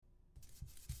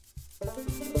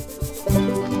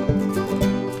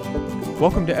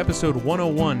Welcome to episode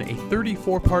 101, a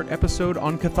 34-part episode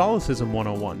on Catholicism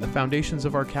 101, the foundations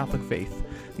of our Catholic faith.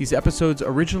 These episodes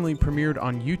originally premiered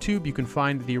on YouTube. You can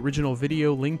find the original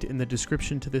video linked in the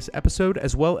description to this episode,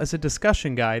 as well as a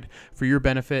discussion guide for your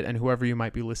benefit and whoever you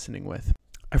might be listening with.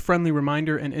 A friendly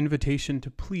reminder and invitation to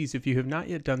please, if you have not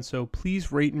yet done so,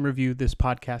 please rate and review this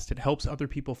podcast. It helps other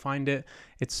people find it.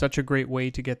 It's such a great way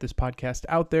to get this podcast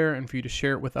out there and for you to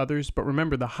share it with others. But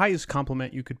remember, the highest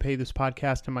compliment you could pay this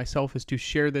podcast and myself is to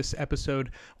share this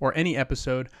episode or any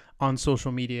episode on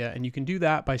social media. And you can do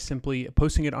that by simply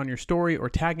posting it on your story or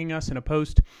tagging us in a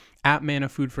post. At Manna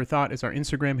Food for Thought is our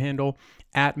Instagram handle.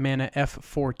 At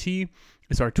MannaF4T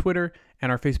is our Twitter.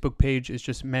 And our Facebook page is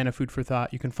just Manna Food for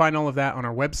Thought. You can find all of that on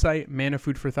our website,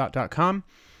 mannafoodforthought.com,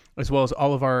 as well as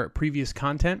all of our previous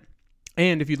content.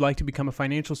 And if you'd like to become a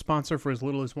financial sponsor for as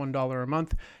little as $1 a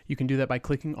month, you can do that by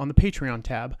clicking on the Patreon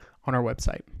tab on our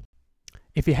website.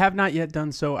 If you have not yet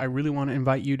done so, I really want to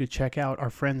invite you to check out our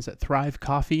friends at Thrive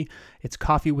Coffee. It's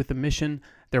coffee with a mission.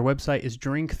 Their website is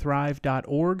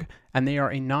drinkthrive.org, and they are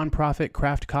a nonprofit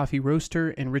craft coffee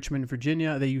roaster in Richmond,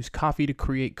 Virginia. They use coffee to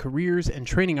create careers and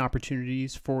training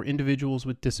opportunities for individuals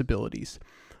with disabilities.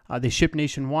 They ship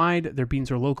nationwide. Their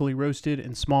beans are locally roasted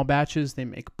in small batches. They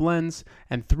make blends,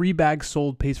 and 3 bags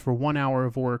sold pays for 1 hour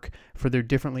of work for their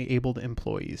differently abled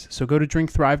employees. So go to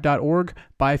drinkthrive.org,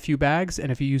 buy a few bags,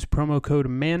 and if you use promo code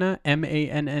MANNA,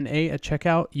 M-A-N-N-A, at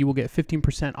checkout, you will get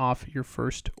 15% off your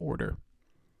first order.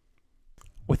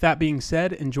 With that being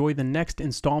said, enjoy the next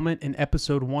installment in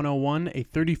episode 101, a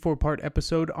 34-part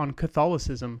episode on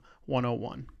Catholicism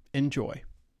 101. Enjoy.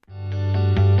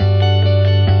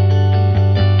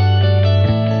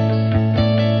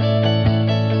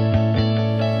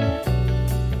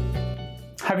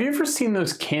 Have you ever seen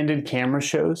those candid camera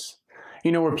shows?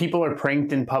 You know, where people are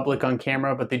pranked in public on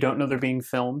camera, but they don't know they're being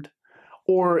filmed?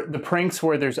 Or the pranks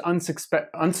where there's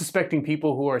unsuspecting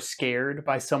people who are scared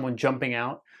by someone jumping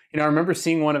out? You know, I remember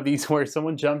seeing one of these where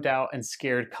someone jumped out and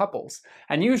scared couples,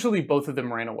 and usually both of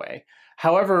them ran away.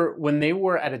 However, when they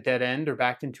were at a dead end or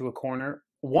backed into a corner,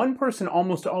 one person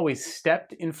almost always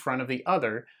stepped in front of the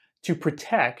other to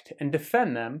protect and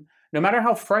defend them, no matter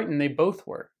how frightened they both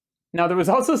were. Now, there was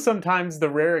also sometimes the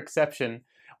rare exception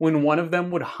when one of them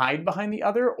would hide behind the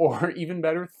other, or even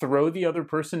better, throw the other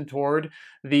person toward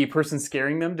the person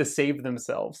scaring them to save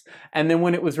themselves. And then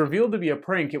when it was revealed to be a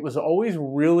prank, it was always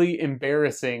really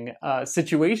embarrassing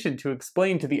situation to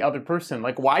explain to the other person,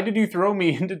 like, why did you throw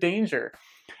me into danger?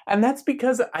 And that's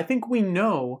because I think we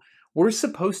know we're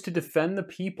supposed to defend the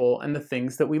people and the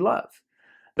things that we love,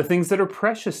 the things that are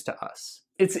precious to us.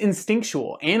 It's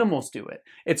instinctual. Animals do it.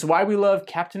 It's why we love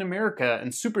Captain America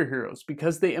and superheroes,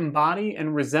 because they embody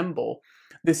and resemble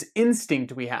this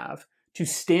instinct we have to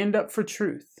stand up for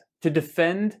truth, to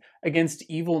defend against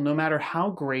evil no matter how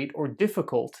great or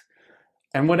difficult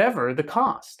and whatever the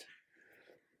cost.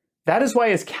 That is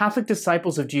why, as Catholic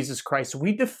disciples of Jesus Christ,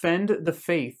 we defend the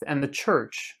faith and the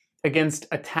church against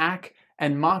attack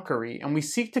and mockery, and we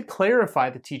seek to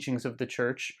clarify the teachings of the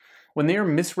church when they are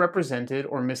misrepresented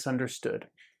or misunderstood.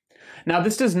 Now,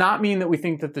 this does not mean that we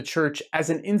think that the church as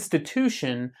an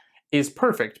institution is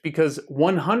perfect, because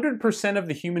 100% of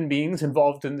the human beings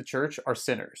involved in the church are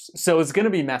sinners. So it's going to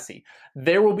be messy.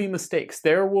 There will be mistakes.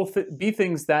 There will be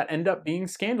things that end up being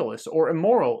scandalous or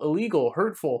immoral, illegal,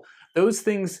 hurtful. Those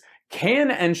things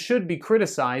can and should be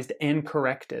criticized and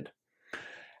corrected.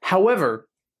 However,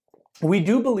 we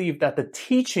do believe that the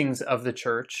teachings of the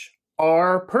church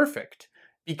are perfect,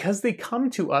 because they come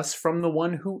to us from the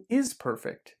one who is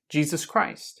perfect, Jesus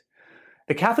Christ.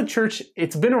 The Catholic Church,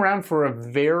 it's been around for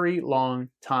a very long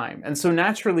time. And so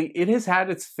naturally, it has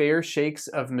had its fair shakes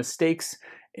of mistakes,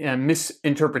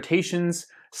 misinterpretations,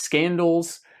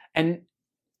 scandals, and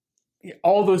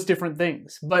all those different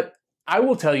things. But I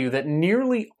will tell you that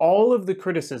nearly all of the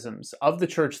criticisms of the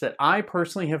church that I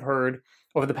personally have heard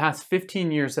over the past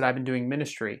 15 years that I've been doing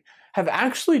ministry have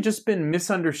actually just been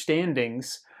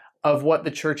misunderstandings of what the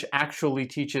church actually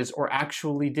teaches or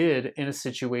actually did in a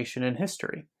situation in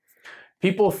history.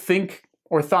 People think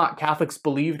or thought Catholics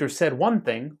believed or said one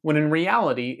thing, when in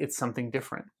reality, it's something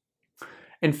different.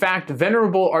 In fact,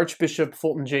 Venerable Archbishop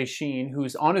Fulton J. Sheen,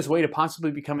 who's on his way to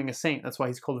possibly becoming a saint, that's why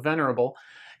he's called Venerable,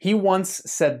 he once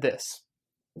said this.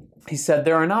 He said,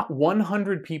 "There are not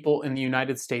 100 people in the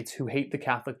United States who hate the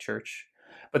Catholic Church,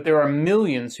 but there are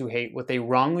millions who hate what they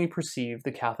wrongly perceive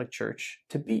the Catholic Church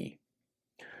to be."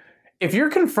 If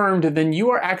you're confirmed, then you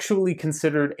are actually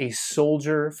considered a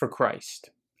soldier for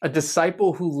Christ, a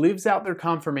disciple who lives out their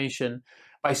confirmation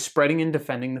by spreading and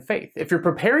defending the faith. If you're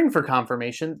preparing for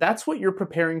confirmation, that's what you're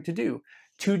preparing to do,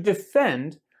 to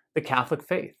defend the Catholic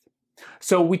faith.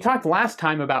 So we talked last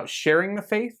time about sharing the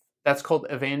faith. That's called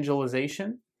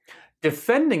evangelization.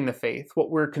 Defending the faith, what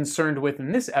we're concerned with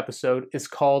in this episode, is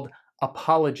called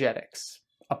apologetics.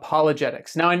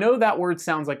 Apologetics. Now, I know that word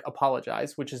sounds like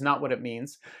apologize, which is not what it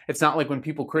means. It's not like when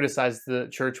people criticize the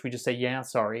church, we just say, yeah,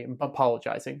 sorry, I'm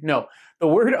apologizing. No, the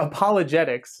word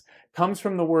apologetics comes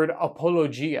from the word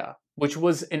apologia, which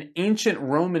was an ancient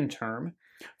Roman term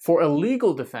for a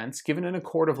legal defense given in a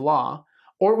court of law,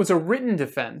 or it was a written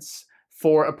defense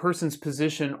for a person's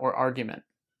position or argument.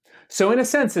 So in a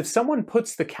sense, if someone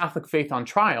puts the Catholic faith on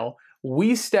trial,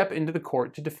 we step into the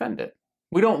court to defend it.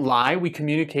 We don't lie, we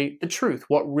communicate the truth,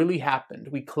 what really happened.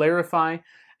 We clarify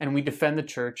and we defend the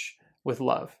church with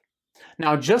love.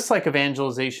 Now, just like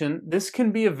evangelization, this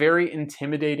can be a very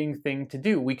intimidating thing to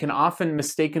do. We can often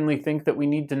mistakenly think that we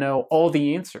need to know all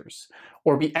the answers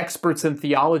or be experts in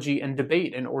theology and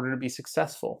debate in order to be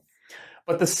successful.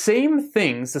 But the same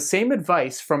things, the same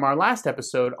advice from our last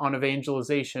episode on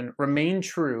evangelization remain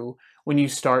true when you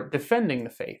start defending the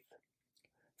faith.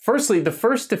 Firstly, the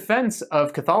first defense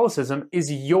of Catholicism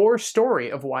is your story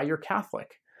of why you're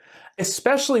Catholic,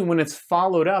 especially when it's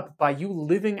followed up by you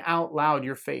living out loud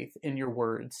your faith in your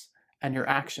words and your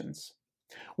actions.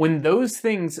 When those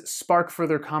things spark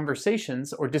further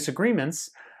conversations or disagreements,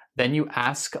 then you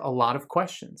ask a lot of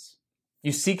questions.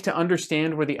 You seek to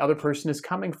understand where the other person is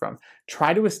coming from.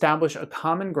 Try to establish a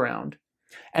common ground,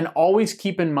 and always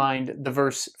keep in mind the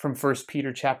verse from 1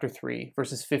 Peter chapter 3,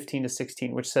 verses 15 to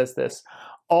 16, which says this: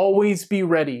 always be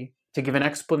ready to give an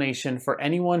explanation for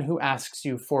anyone who asks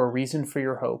you for a reason for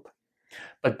your hope,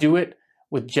 but do it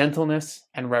with gentleness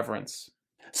and reverence.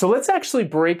 So let's actually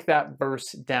break that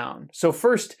verse down. So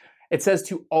first, it says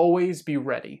to always be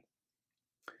ready.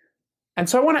 And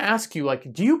so I want to ask you,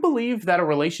 do you believe that a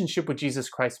relationship with Jesus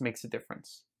Christ makes a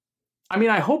difference? I mean,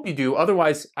 I hope you do.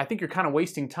 Otherwise, I think you're kind of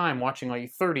wasting time watching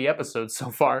 30 episodes so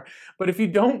far. But if you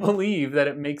don't believe that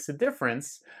it makes a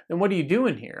difference, then what are you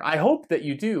doing here? I hope that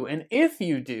you do. And if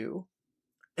you do,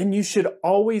 then you should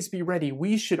always be ready.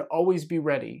 We should always be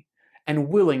ready and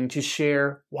willing to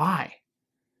share why.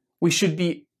 We should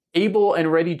be able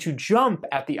and ready to jump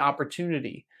at the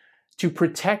opportunity to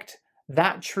protect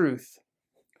that truth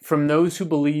from those who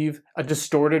believe a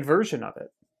distorted version of it.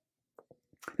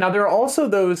 Now, there are also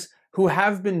those who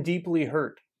have been deeply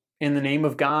hurt in the name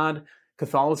of God,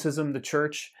 Catholicism, the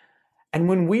church. And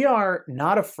when we are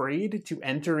not afraid to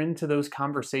enter into those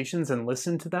conversations and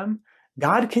listen to them,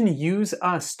 God can use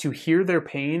us to hear their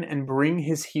pain and bring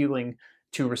his healing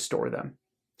to restore them.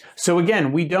 So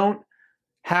again, we don't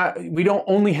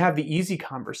only have the easy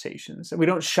conversations, and we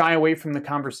don't shy away from the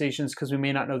conversations because we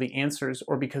may not know the answers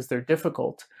or because they're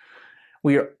difficult.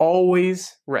 We are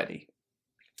always ready.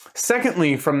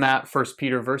 Secondly, from that 1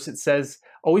 Peter verse, it says,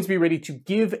 always be ready to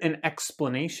give an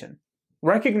explanation.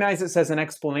 Recognize it says an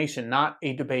explanation, not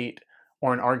a debate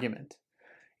or an argument.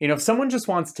 If someone just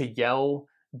wants to yell,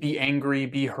 be angry,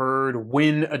 be heard,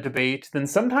 win a debate, then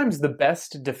sometimes the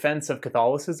best defense of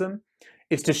Catholicism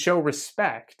is to show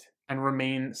respect and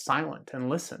remain silent and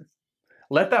listen.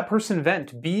 Let that person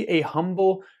vent. Be a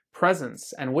humble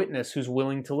presence and witness who's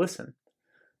willing to listen.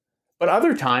 But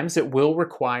other times it will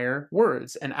require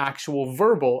words, an actual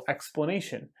verbal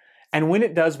explanation. And when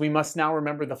it does, we must now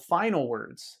remember the final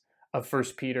words of 1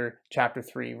 Peter chapter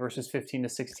 3, verses 15 to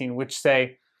 16, which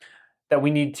say that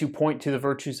we need to point to the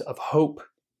virtues of hope,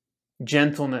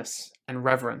 gentleness, and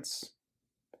reverence.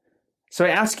 So I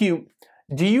ask you,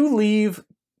 do you leave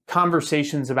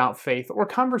conversations about faith or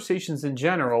conversations in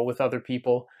general with other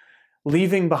people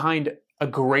leaving behind a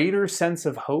greater sense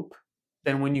of hope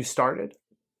than when you started?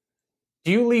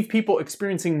 Do you leave people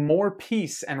experiencing more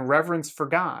peace and reverence for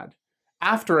God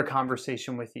after a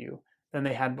conversation with you than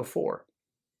they had before?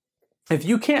 If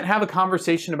you can't have a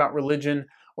conversation about religion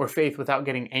or faith without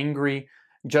getting angry,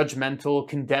 judgmental,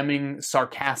 condemning,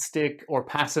 sarcastic, or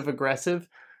passive-aggressive,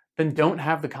 then don't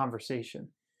have the conversation.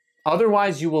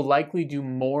 Otherwise, you will likely do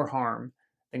more harm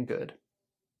than good.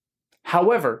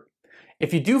 However,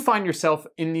 if you do find yourself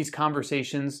in these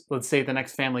conversations, let's say the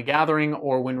next family gathering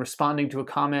or when responding to a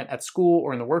comment at school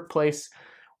or in the workplace,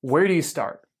 where do you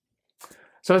start?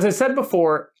 So as I said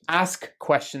before, ask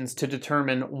questions to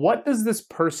determine what does this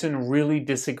person really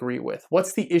disagree with?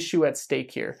 What's the issue at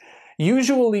stake here?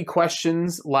 Usually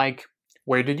questions like,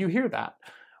 where did you hear that?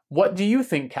 What do you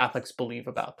think Catholics believe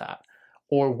about that?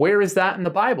 Or where is that in the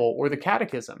Bible or the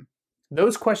Catechism?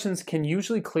 Those questions can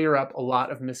usually clear up a lot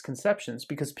of misconceptions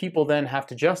because people then have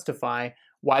to justify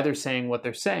why they're saying what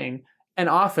they're saying. And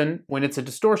often when it's a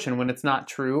distortion, when it's not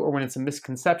true, or when it's a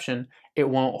misconception, it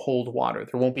won't hold water.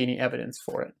 There won't be any evidence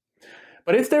for it.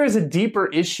 But if there is a deeper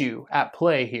issue at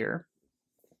play here,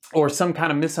 or some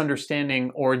kind of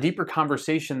misunderstanding or a deeper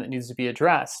conversation that needs to be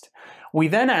addressed, we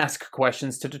then ask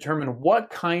questions to determine what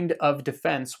kind of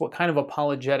defense, what kind of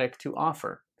apologetic to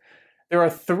offer. There are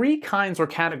three kinds or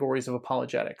categories of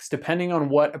apologetics, depending on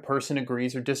what a person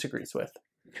agrees or disagrees with.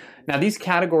 Now, these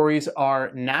categories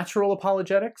are natural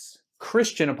apologetics,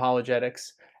 Christian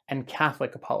apologetics, and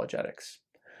Catholic apologetics.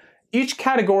 Each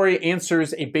category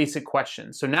answers a basic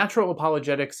question. So natural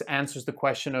apologetics answers the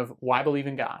question of why believe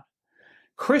in God.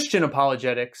 Christian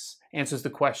apologetics answers the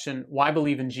question, why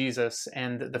believe in Jesus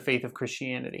and the faith of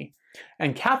Christianity?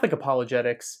 And Catholic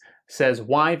apologetics says,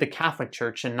 why the Catholic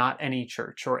Church and not any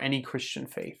church or any Christian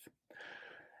faith?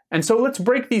 And so let's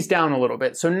break these down a little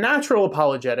bit. So natural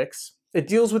apologetics, it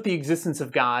deals with the existence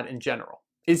of God in general.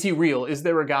 Is he real? Is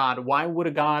there a God? Why would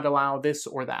a God allow this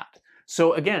or that?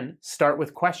 So again, start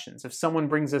with questions. If someone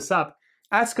brings this up,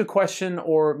 ask a question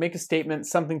or make a statement,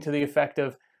 something to the effect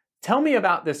of, tell me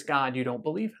about this God you don't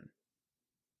believe in.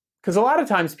 Because a lot of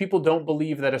times people don't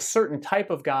believe that a certain type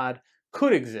of God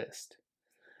could exist.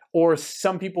 Or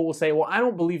some people will say, well, I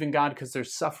don't believe in God because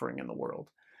there's suffering in the world.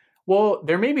 Well,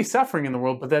 there may be suffering in the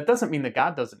world, but that doesn't mean that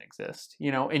God doesn't exist.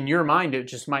 You know, in your mind, it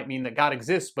just might mean that God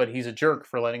exists, but he's a jerk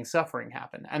for letting suffering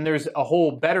happen. And there's a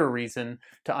whole better reason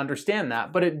to understand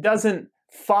that, but it doesn't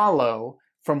follow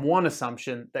from one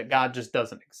assumption that God just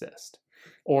doesn't exist.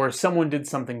 Or someone did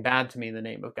something bad to me in the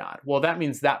name of God. Well, that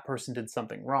means that person did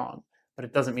something wrong, but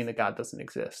it doesn't mean that God doesn't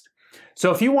exist.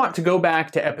 So if you want to go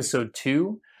back to episode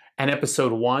 2 and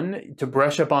episode 1 to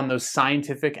brush up on those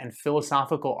scientific and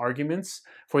philosophical arguments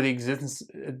for the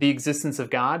existence of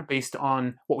God based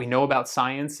on what we know about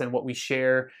science and what we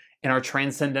share in our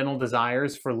transcendental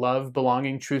desires for love,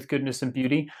 belonging, truth, goodness, and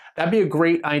beauty, that'd be a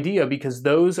great idea because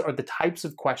those are the types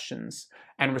of questions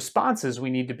and responses we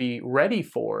need to be ready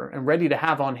for and ready to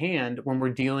have on hand when we're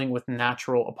dealing with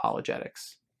natural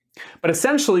apologetics. But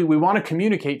essentially, we want to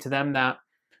communicate to them that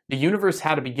the universe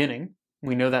had a beginning.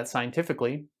 We know that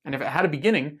scientifically. And if it had a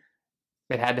beginning,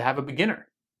 it had to have a beginner.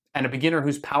 And a beginner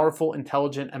who's powerful,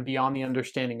 intelligent, and beyond the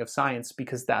understanding of science,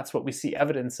 because that's what we see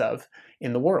evidence of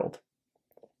in the world.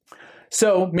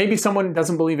 So maybe someone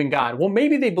doesn't believe in God. Well,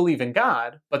 maybe they believe in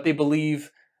God, but they believe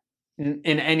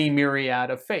in any myriad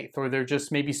of faith, or they're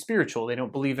just maybe spiritual. They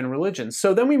don't believe in religion.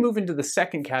 So then we move into the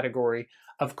second category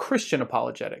of Christian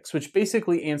apologetics, which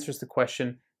basically answers the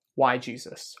question, why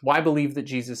Jesus? Why believe that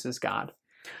Jesus is God?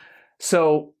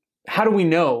 So how do we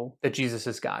know that Jesus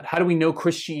is God? How do we know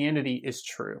Christianity is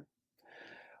true?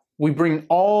 We bring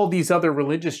all these other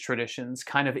religious traditions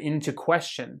kind of into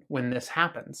question when this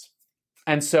happens.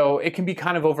 And so it can be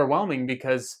kind of overwhelming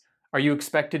because are you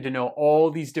expected to know all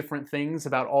these different things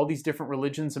about all these different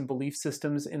religions and belief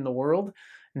systems in the world?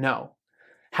 No.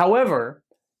 However,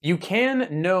 you can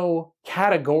know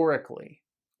categorically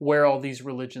where all these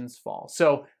religions fall.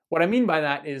 So what I mean by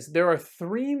that is there are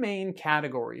three main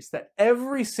categories that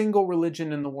every single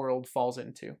religion in the world falls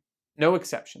into, no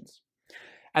exceptions.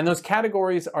 And those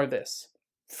categories are this.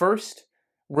 First,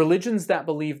 religions that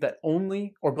believe that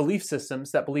only, or belief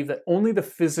systems that believe that only the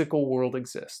physical world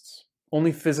exists.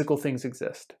 Only physical things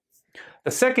exist.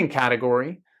 The second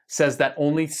category says that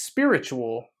only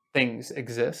spiritual things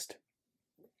exist.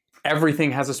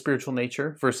 Everything has a spiritual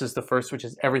nature versus the first, which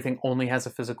is everything only has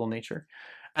a physical nature.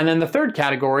 And then the third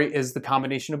category is the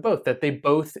combination of both, that they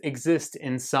both exist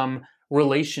in some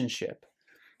relationship,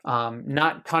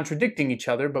 not contradicting each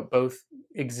other, but both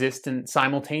exist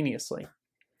simultaneously.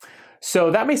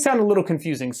 So that may sound a little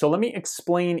confusing. So let me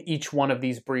explain each one of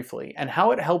these briefly and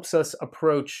how it helps us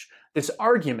approach this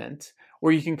argument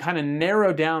where you can kind of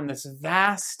narrow down this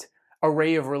vast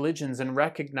array of religions and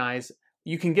recognize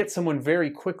you can get someone very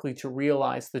quickly to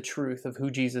realize the truth of who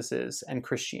Jesus is and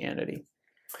Christianity.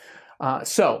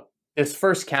 So this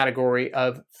first category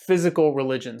of physical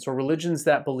religions, or religions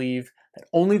that believe that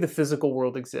only the physical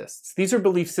world exists. These are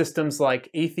belief systems like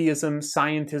atheism,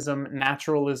 scientism,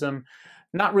 naturalism,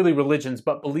 not really religions,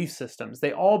 but belief systems.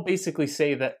 They all basically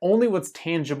say that only what's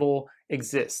tangible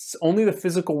exists, only the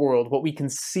physical world, what we can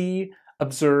see,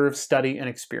 observe, study, and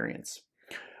experience.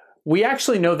 We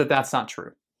actually know that that's not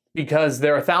true because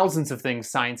there are thousands of things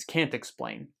science can't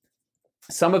explain.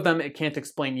 Some of them it can't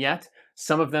explain yet.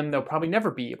 Some of them they'll probably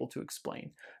never be able to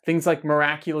explain. Things like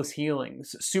miraculous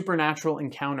healings, supernatural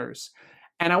encounters.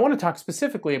 And I want to talk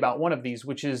specifically about one of these,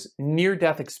 which is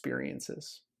near-death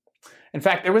experiences. In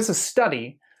fact, there was a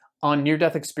study on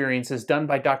near-death experiences done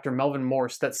by Dr. Melvin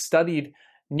Morse that studied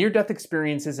near-death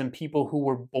experiences in people who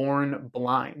were born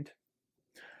blind.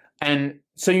 And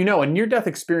so you know, a near-death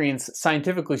experience,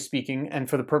 scientifically speaking, and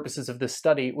for the purposes of this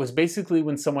study, was basically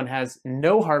when someone has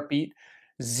no heartbeat,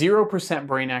 0%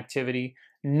 brain activity,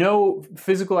 no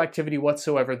physical activity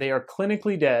whatsoever. They are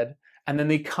clinically dead, and then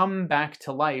they come back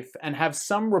to life and have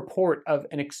some report of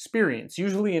an experience,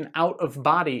 usually an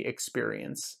out-of-body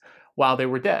experience, while they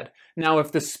were dead. Now,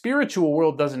 if the spiritual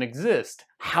world doesn't exist,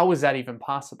 how is that even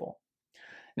possible?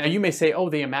 Now, you may say, oh,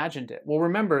 they imagined it. Well,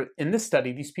 remember, in this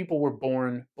study, these people were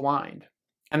born blind.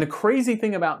 And the crazy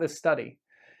thing about this study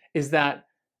is that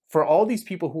for all these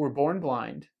people who were born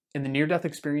blind, in the near-death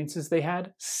experiences they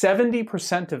had,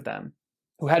 70% of them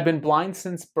who had been blind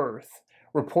since birth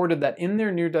reported that in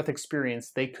their near-death experience,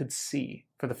 they could see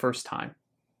for the first time.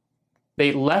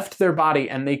 They left their body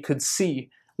and they could see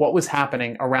what was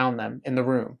happening around them in the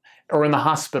room or in the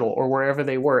hospital or wherever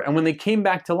they were. And when they came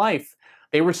back to life,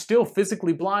 they were still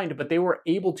physically blind, but they were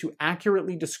able to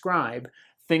accurately describe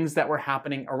things that were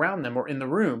happening around them or in the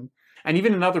room, and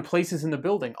even in other places in the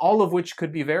building, all of which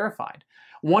could be verified.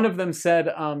 One of them said,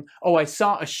 oh, I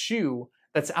saw a shoe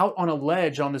that's out on a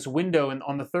ledge on this window and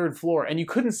on the third floor, and you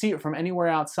couldn't see it from anywhere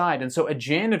outside. And so a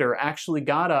janitor actually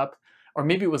got up, or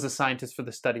maybe it was a scientist for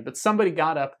the study, but somebody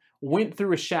got up, went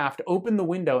through a shaft, opened the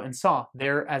window, and saw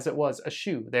there as it was, a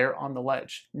shoe there on the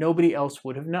ledge. Nobody else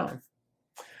would have known.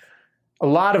 A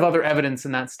lot of other evidence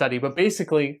in that study, but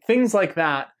basically things like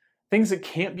that, things that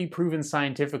can't be proven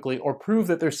scientifically or prove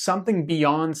that there's something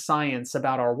beyond science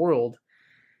about our world,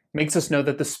 makes us know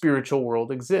that the spiritual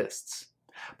world exists.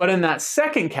 But in that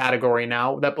second category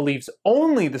now, that believes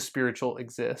only the spiritual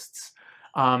exists,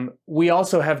 we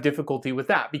also have difficulty with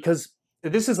that, because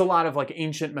this is a lot of like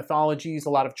ancient mythologies, a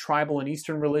lot of tribal and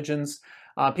Eastern religions,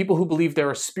 people who believe there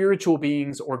are spiritual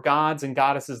beings or gods and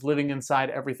goddesses living inside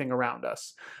everything around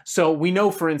us. So we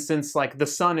know, for instance, like the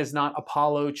sun is not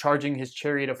Apollo charging his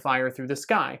chariot of fire through the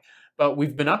sky, but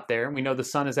we've been up there and we know the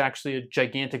sun is actually a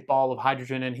gigantic ball of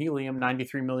hydrogen and helium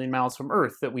 93 million miles from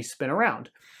Earth that we spin around.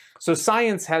 So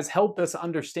science has helped us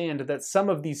understand that some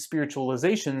of these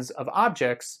spiritualizations of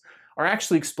objects are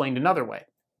actually explained another way.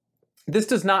 This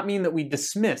does not mean that we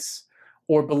dismiss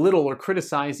or belittle or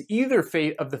criticize either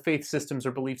of the faith systems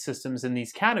or belief systems in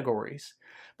these categories,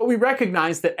 but we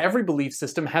recognize that every belief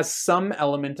system has some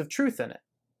element of truth in it,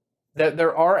 that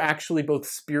there are actually both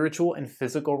spiritual and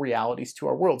physical realities to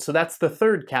our world. So that's the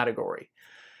third category.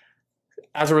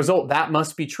 As a result, that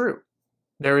must be true.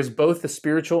 There is both the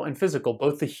spiritual and physical,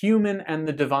 both the human and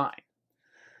the divine.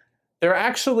 There are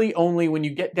actually only, when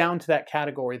you get down to that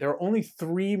category, there are only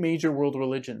three major world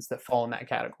religions that fall in that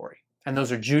category. And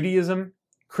those are Judaism,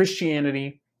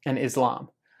 Christianity, and Islam.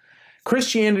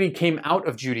 Christianity came out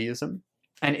of Judaism,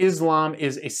 and Islam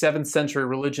is a 7th century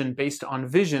religion based on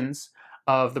visions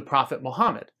of the Prophet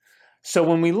Muhammad. So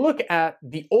when we look at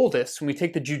the oldest, when we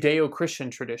take the Judeo-Christian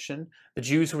tradition, the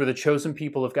Jews who were the chosen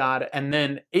people of God, and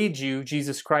then a Jew,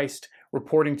 Jesus Christ,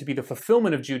 reporting to be the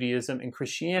fulfillment of Judaism and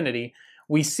Christianity,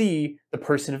 we see the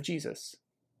person of Jesus.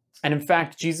 And in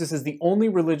fact, Jesus is the only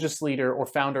religious leader or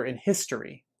founder in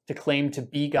history to claim to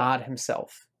be God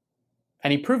himself.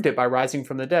 And he proved it by rising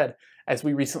from the dead, as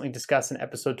we recently discussed in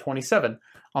episode 27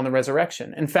 on the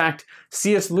resurrection. In fact,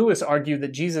 C.S. Lewis argued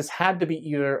that Jesus had to be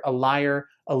either a liar,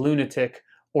 a lunatic,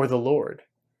 or the Lord.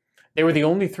 They were the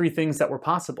only three things that were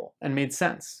possible and made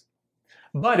sense.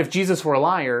 But if Jesus were a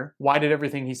liar, why did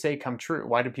everything he said come true?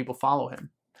 Why did people follow him?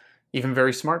 Even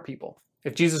very smart people.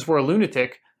 If Jesus were a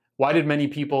lunatic, why did many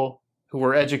people who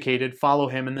were educated follow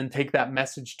him and then take that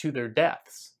message to their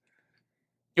deaths?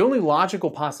 The only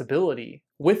logical possibility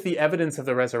with the evidence of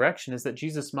the resurrection is that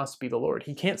Jesus must be the Lord.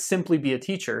 He can't simply be a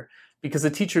teacher, because a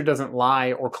teacher doesn't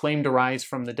lie or claim to rise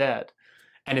from the dead.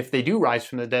 And if they do rise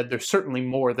from the dead, they're certainly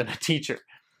more than a teacher.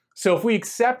 So if we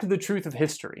accept the truth of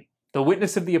history, the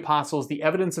witness of the apostles, the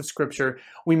evidence of Scripture,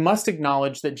 we must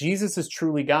acknowledge that Jesus is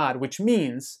truly God, which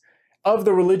means of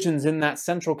the religions in that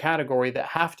central category that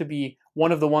have to be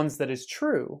one of the ones that is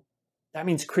true, that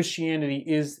means Christianity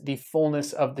is the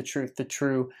fullness of the truth, the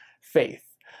true faith.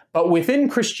 But within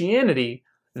Christianity,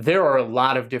 there are a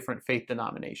lot of different faith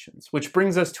denominations, which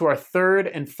brings us to our third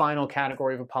and final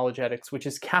category of apologetics, which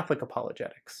is Catholic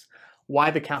apologetics.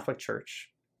 Why the Catholic Church?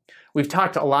 We've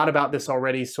talked a lot about this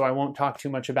already, so I won't talk too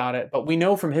much about it, but we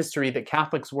know from history that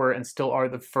Catholics were and still are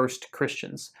the first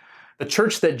Christians. The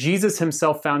church that Jesus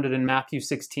himself founded in Matthew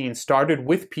 16 started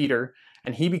with Peter,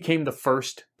 and he became the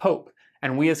first pope.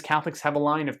 And we as Catholics have a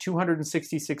line of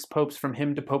 266 popes from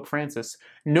him to Pope Francis.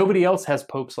 Nobody else has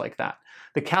popes like that.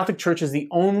 The Catholic Church is the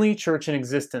only church in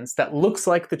existence that looks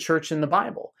like the church in the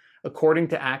Bible, according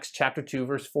to Acts chapter 2,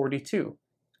 verse 42.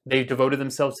 They devoted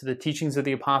themselves to the teachings of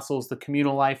the apostles, the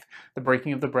communal life, the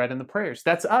breaking of the bread, and the prayers.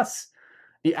 That's us.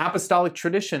 The apostolic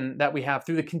tradition that we have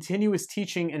through the continuous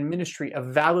teaching and ministry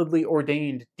of validly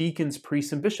ordained deacons,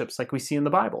 priests, and bishops, like we see in the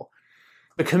Bible.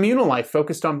 The communal life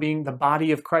focused on being the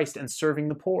body of Christ and serving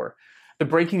the poor. The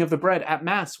breaking of the bread at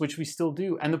Mass, which we still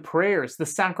do, and the prayers, the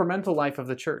sacramental life of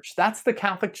the church. That's the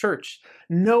Catholic Church.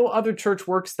 No other church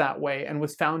works that way and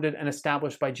was founded and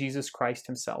established by Jesus Christ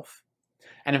himself.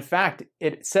 And in fact,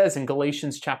 it says in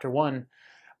Galatians chapter 1,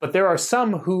 "But there are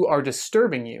some who are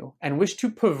disturbing you and wish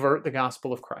to pervert the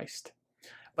gospel of Christ.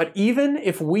 But even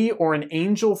if we or an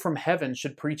angel from heaven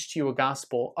should preach to you a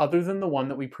gospel other than the one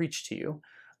that we preach to you,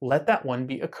 let that one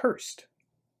be accursed."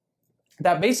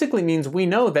 That basically means we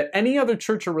know that any other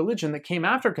church or religion that came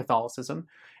after Catholicism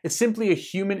is simply a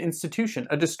human institution,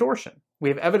 a distortion. We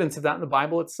have evidence of that in the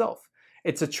Bible itself.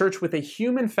 It's a church with a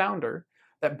human founder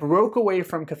that broke away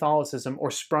from Catholicism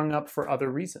or sprung up for other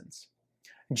reasons.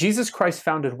 Jesus Christ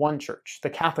founded one church,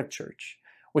 the Catholic Church,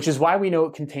 which is why we know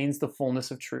it contains the fullness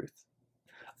of truth.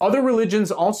 Other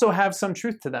religions also have some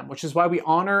truth to them, which is why we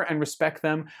honor and respect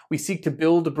them. We seek to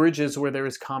build bridges where there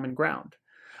is common ground.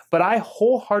 But I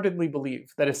wholeheartedly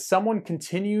believe that if someone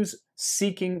continues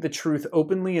seeking the truth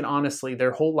openly and honestly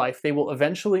their whole life, they will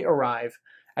eventually arrive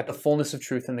at the fullness of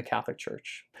truth in the Catholic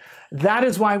Church. That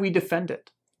is why we defend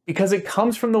it, because it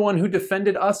comes from the one who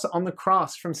defended us on the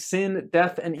cross from sin,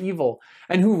 death, and evil,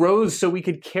 and who rose so we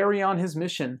could carry on his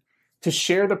mission to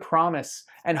share the promise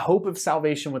and hope of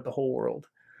salvation with the whole world.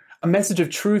 A message of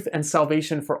truth and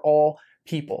salvation for all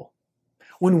people.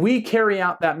 When we carry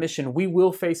out that mission, we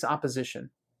will face opposition.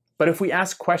 But if we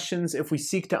ask questions, if we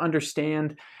seek to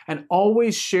understand, and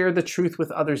always share the truth with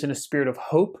others in a spirit of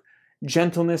hope,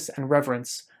 gentleness, and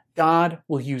reverence, God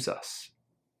will use us.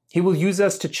 He will use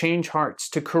us to change hearts,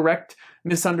 to correct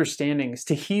misunderstandings,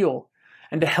 to heal,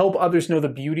 and to help others know the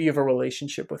beauty of a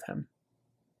relationship with him.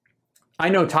 I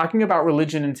know talking about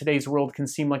religion in today's world can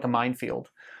seem like a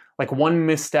minefield. Like one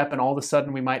misstep and all of a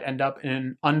sudden we might end up in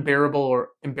an unbearable or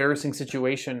embarrassing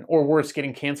situation, or worse,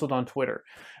 getting canceled on Twitter.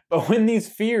 But when these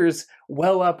fears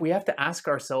well up, we have to ask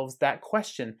ourselves that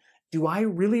question: do I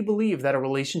really believe that a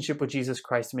relationship with Jesus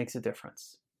Christ makes a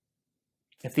difference?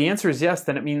 If the answer is yes,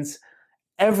 then it means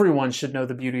everyone should know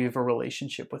the beauty of a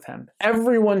relationship with him.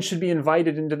 Everyone should be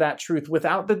invited into that truth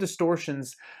without the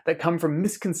distortions that come from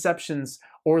misconceptions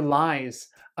or lies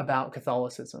about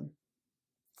Catholicism.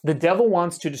 The devil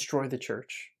wants to destroy the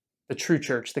church, the true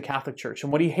church, the Catholic Church.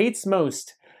 And what he hates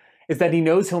most is that he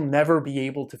knows he'll never be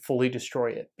able to fully destroy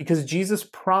it, because Jesus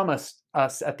promised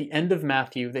us at the end of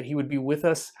Matthew that he would be with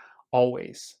us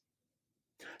always.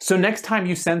 So next time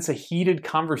you sense a heated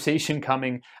conversation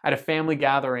coming at a family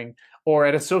gathering or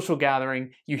at a social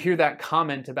gathering, you hear that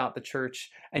comment about the church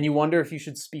and you wonder if you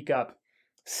should speak up,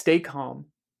 stay calm,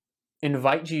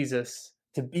 invite Jesus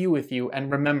to be with you,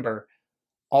 and remember,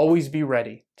 always be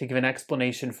ready to give an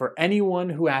explanation for anyone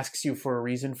who asks you for a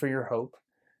reason for your hope,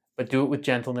 but do it with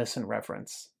gentleness and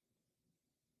reverence.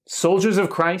 Soldiers of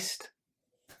Christ,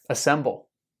 assemble.